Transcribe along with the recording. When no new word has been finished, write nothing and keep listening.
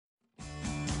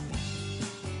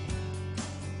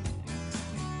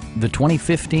the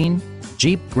 2015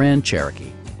 Jeep Grand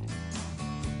Cherokee.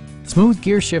 Smooth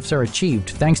gear shifts are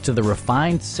achieved thanks to the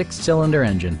refined 6-cylinder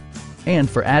engine. And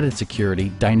for added security,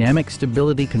 dynamic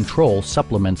stability control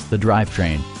supplements the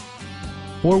drivetrain.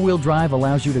 Four-wheel drive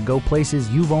allows you to go places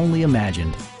you've only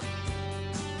imagined.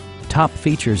 Top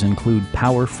features include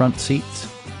power front seats,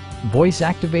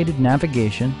 voice-activated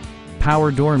navigation,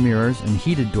 power door mirrors and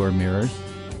heated door mirrors,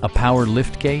 a power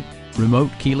liftgate, remote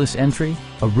keyless entry,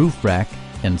 a roof rack,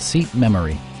 and seat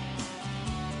memory.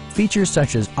 Features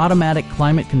such as automatic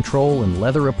climate control and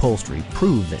leather upholstery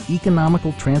prove that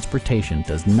economical transportation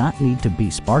does not need to be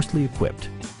sparsely equipped.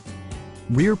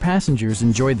 Rear passengers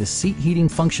enjoy the seat heating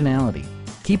functionality,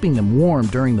 keeping them warm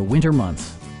during the winter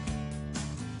months.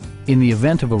 In the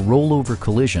event of a rollover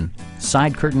collision,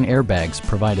 side curtain airbags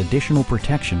provide additional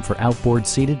protection for outboard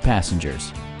seated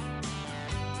passengers.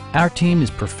 Our team is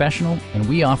professional and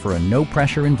we offer a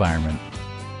no-pressure environment.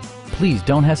 Please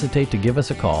don't hesitate to give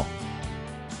us a call.